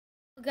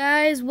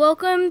Guys,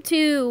 welcome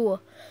to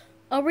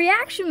a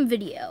reaction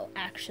video,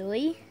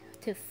 actually,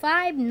 to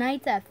Five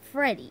Nights at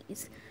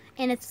Freddy's,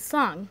 and it's a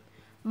song,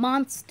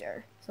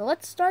 Monster. So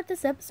let's start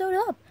this episode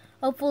up.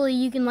 Hopefully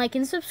you can like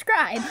and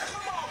subscribe.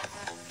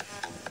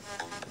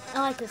 I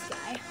like this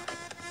guy.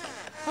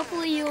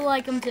 Hopefully you'll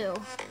like him too.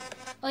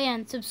 Oh yeah,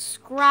 and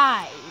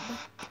subscribe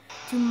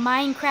to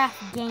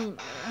Minecraft Gamer.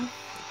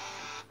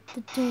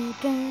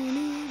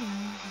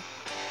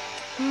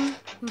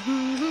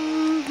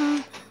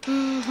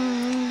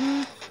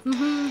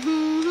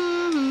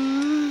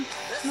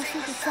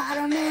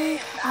 Inside of me,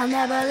 I'll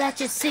never let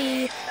you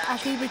see. I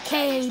keep it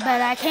caged,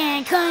 but I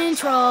can't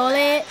control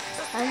it.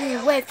 I need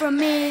away from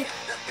me.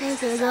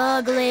 This is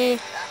ugly.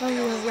 I'm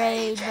in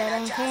rage, but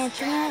I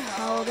can't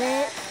hold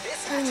it.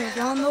 It's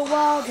on the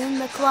walls, in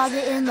the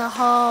closet, in the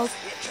halls.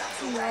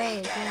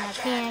 Rage, and I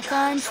can't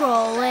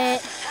control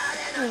it.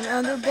 And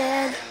under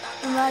bed,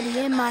 somebody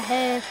in my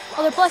head.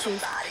 Other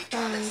plushies.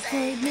 Don't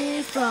take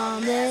me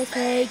from this,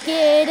 take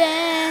it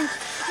in.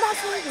 My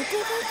soul's a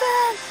different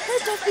friend,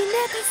 it's just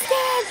beneath the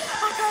skin.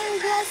 I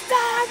can't just die,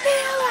 I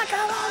feel like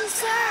a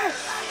monster.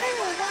 I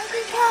know what I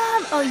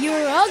become. Oh,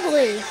 you're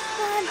ugly.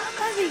 When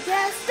I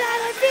guess that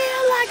I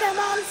feel like a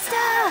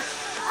monster.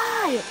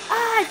 I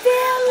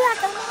feel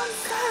like a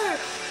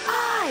monster.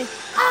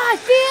 I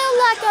feel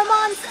like a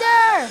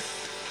monster.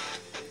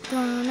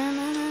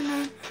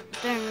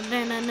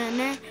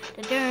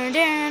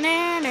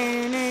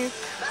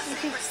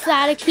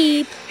 Gotta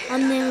keep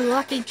on the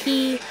lucky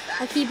key.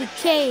 I keep it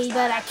caged,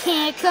 but I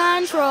can't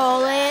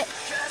control it.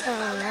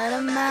 Let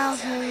him out,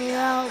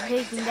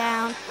 taking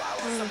down.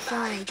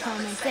 Somebody come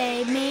and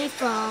save me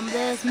from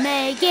this.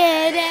 Make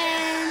it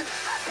end.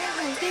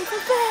 Everything for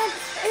fun.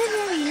 It's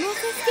really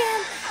missing skin.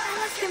 I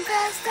must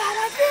confess that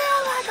I feel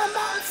like a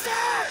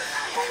monster.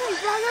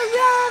 Everything's like a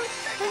rum.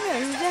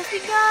 Everything's just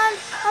begun.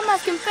 I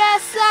must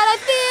confess that I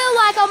feel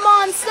like a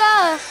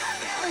monster.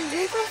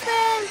 Everything for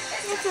fun.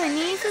 It's really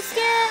needs the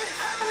skin.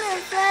 I'm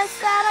gonna confess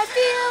that I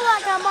feel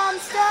like a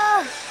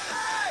monster.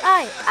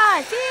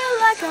 I feel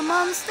like a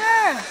monster.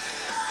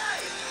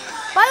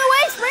 By the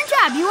way,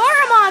 Springtrap, you are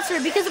a monster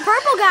because the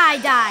purple guy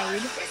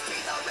died.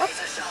 What?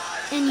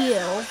 And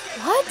you?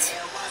 What?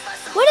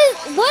 What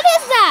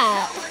is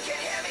that?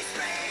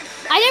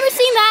 I never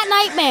seen that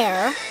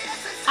nightmare.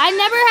 I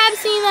never have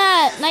seen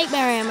that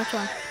nightmare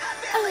animation.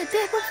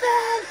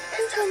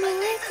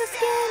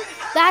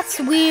 That's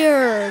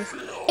weird.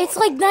 It's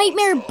like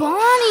Nightmare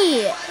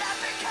Bonnie.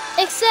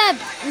 Except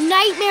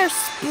Nightmare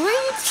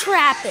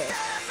Springtrap.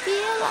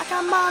 Feel like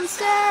a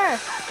monster.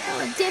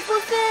 Dip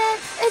with it.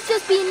 It's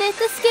just beneath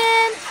the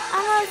skin.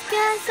 I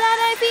guess that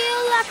I feel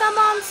like a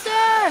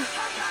monster.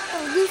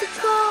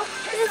 Musical.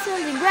 It's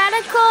something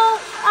radical.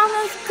 I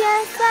must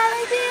guess that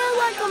I feel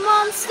like a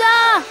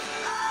monster.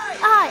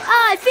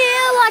 I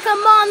feel like a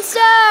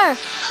monster.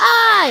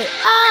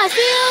 I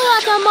feel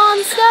like a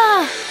monster.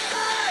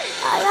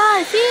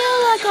 I feel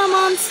like a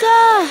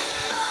monster.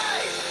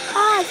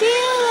 I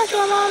feel like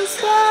a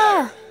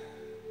monster.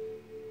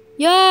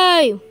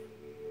 Yay!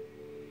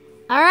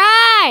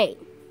 Alright!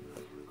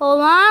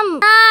 Hold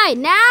on. Alright,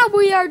 now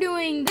we are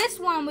doing this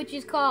one, which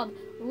is called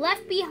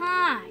Left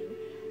Behind.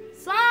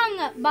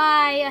 Sung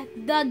by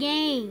The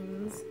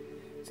Games.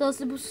 So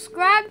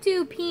subscribe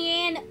to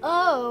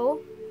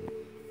Piano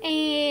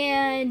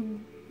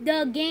and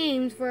The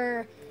Games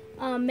for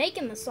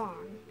making the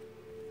song.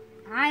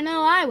 I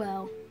know I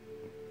will.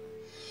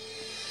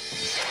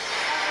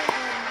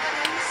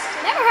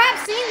 Never have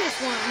seen this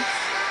one.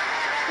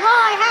 Well,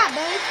 I have,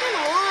 but it's been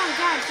a long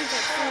time since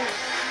I've seen it.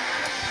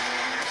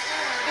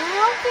 And I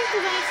don't think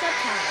there's any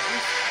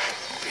subtitles.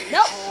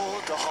 Nope.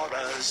 Behold the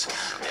horrors,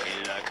 they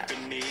lurk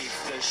beneath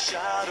the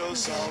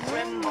shadows of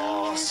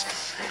remorse.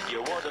 You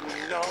wouldn't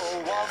know,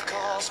 of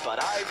course,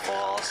 but I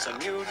force a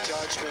new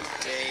judgment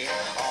day.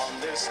 On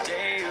this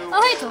day, you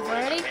oh, hey, it's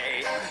already.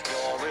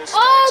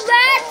 Oh,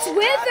 that's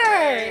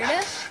withered.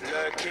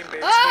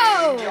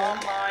 Oh,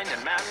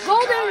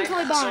 golden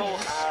toy Bonnie.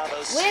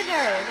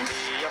 Withered.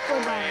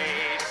 Toy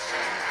Bonnie.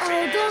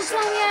 Oh, don't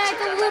tell me I have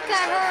to look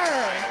at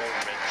her.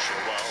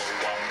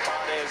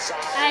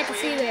 I have to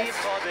see this.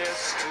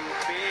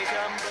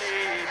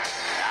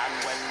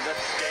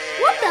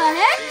 What the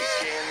heck?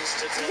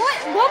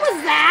 What was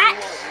that?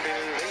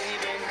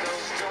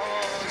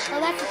 Oh,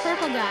 that's the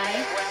purple guy.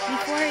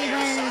 Before he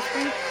went in the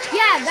spring.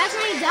 Yeah, that's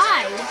when he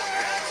died.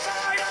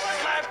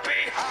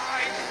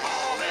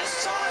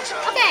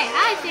 Okay,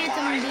 hi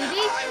Phantom and BB.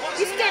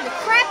 You scared the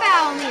crap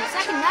out of me the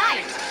second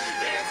night.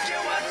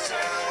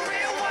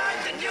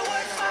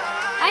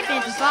 Hi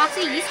Phantom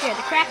Foxy, you scared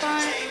the crap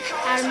out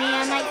of me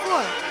on night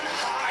 4.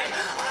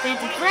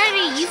 Phantom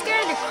Freddy, you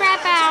scared the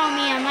crap out of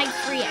me on night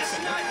 3, I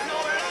think.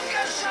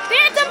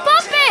 Phantom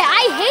Puppet,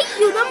 I hate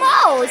you the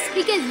most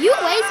because you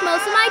waste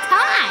most of my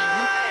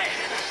time.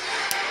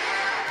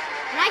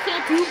 And I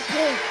can't do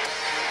both.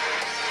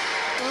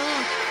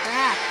 Oh,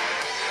 crap.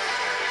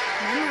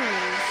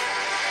 Memories.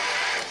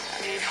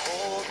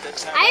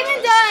 I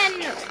haven't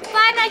done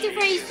Five Nights at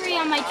Freddy's 3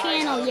 on my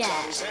channel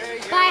yet,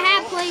 but I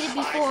have played it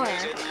before.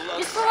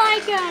 Just for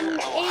like an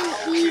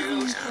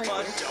easy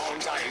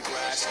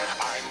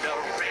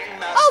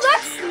Oh,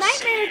 that's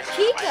Nightmare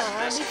Chica.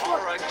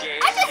 Before I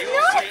just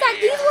noticed that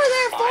these were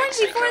their forms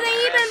before they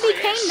even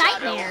became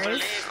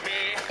nightmares.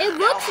 It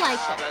looks like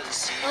them.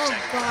 Oh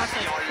gosh,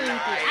 that's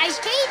creepy. I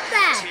hate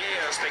that.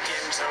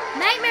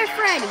 Nightmare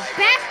Freddy,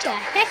 back the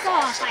heck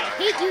off. I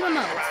hate you the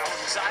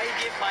most.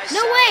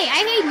 No way,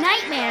 I hate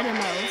Nightmare the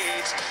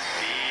most.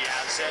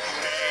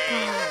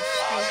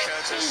 Gosh,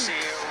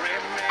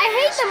 I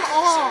hate them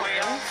all.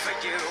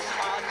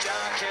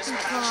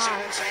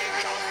 Gosh.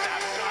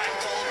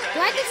 Do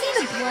I just see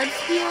the blood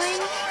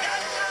spewing?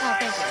 Oh,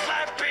 thank you.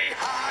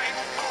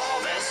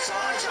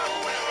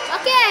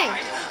 Okay.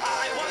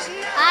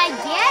 I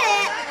get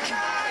it.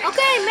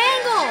 Okay,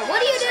 Mangle, what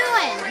are you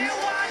doing?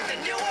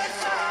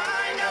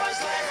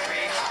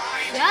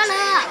 Shut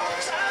up.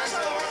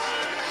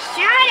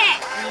 Shut it.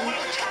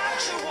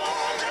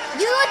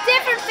 You look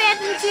different,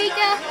 Phantom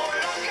Chica.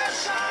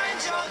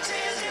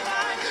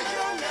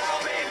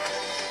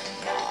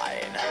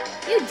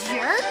 You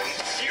jerk.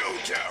 You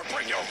dare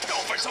bring your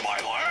filth into my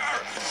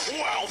lair?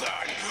 Well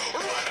then,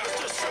 let us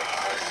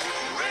descend.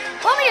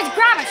 Want me to just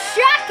grab a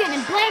shotgun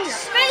and blame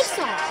your face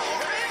off?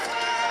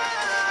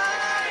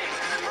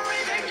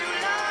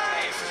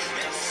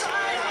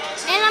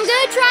 And I'm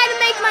gonna try to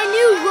make my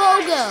new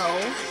logo.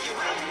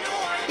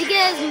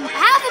 Because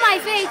half of my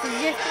face is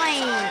just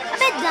plain a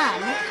bit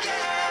done.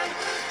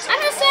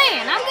 I'm just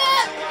saying, I'm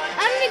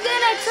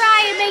gonna try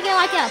and make it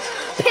like a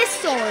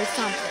pistol or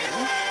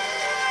something.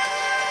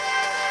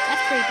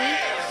 That's creepy.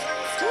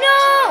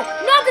 No!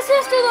 Not the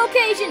sister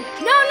location!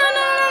 No!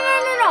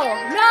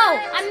 No!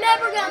 I'm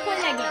never gonna play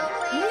that game.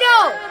 No!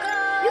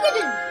 You can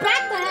just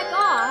back the heck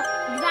off,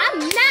 because I'm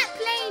not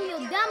playing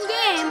your dumb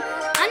game.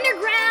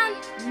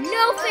 Underground,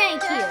 no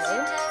thank you.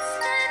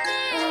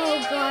 Oh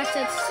gosh,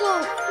 that's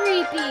so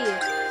creepy.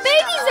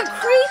 Babies are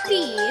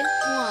creepy.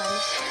 One.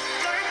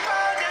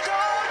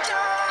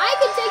 I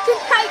can take the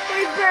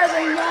nightmares better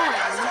than one.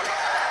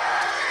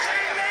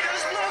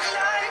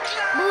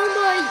 Boom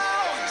boy.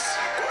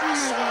 Oh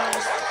my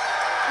gosh.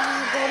 Oh,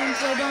 Golden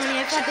Slow Bonnie,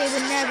 I thought they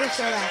would never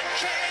show that.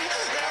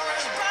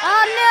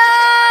 Oh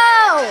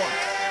no!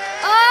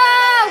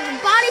 Oh!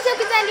 Bonnie took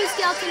his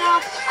endoskeleton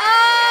off.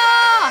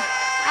 Oh!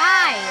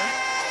 Hi.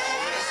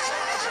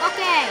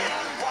 Okay.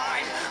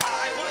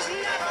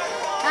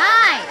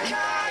 Hi.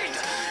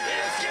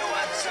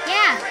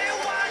 Yeah.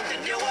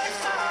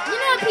 You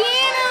know,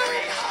 Piano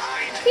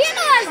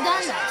has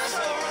done this.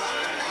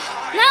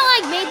 Not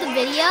like made the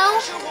video.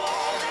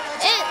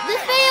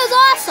 This video is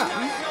awesome. I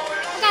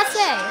gotta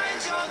say.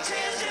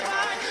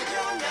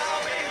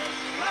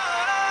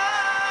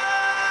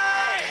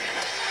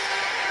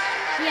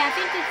 Yeah, I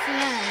think it's the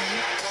end.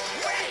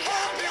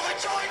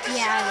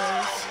 Yeah, it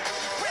is.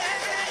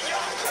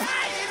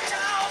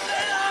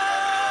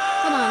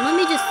 Hold on, let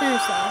me just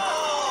finish that.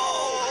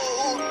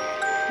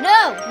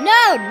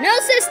 No,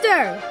 sister!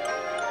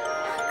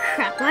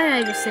 Crap, why did I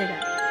just say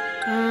that?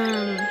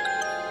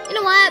 You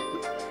know what?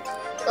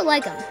 Put a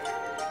like on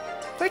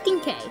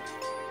 14K.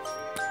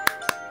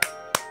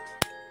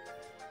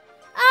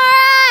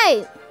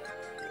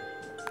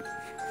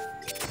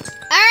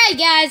 Alright,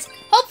 guys.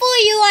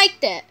 Hopefully you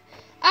liked it.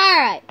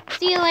 Alright,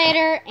 see you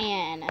later,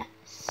 and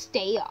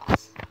stay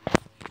awesome.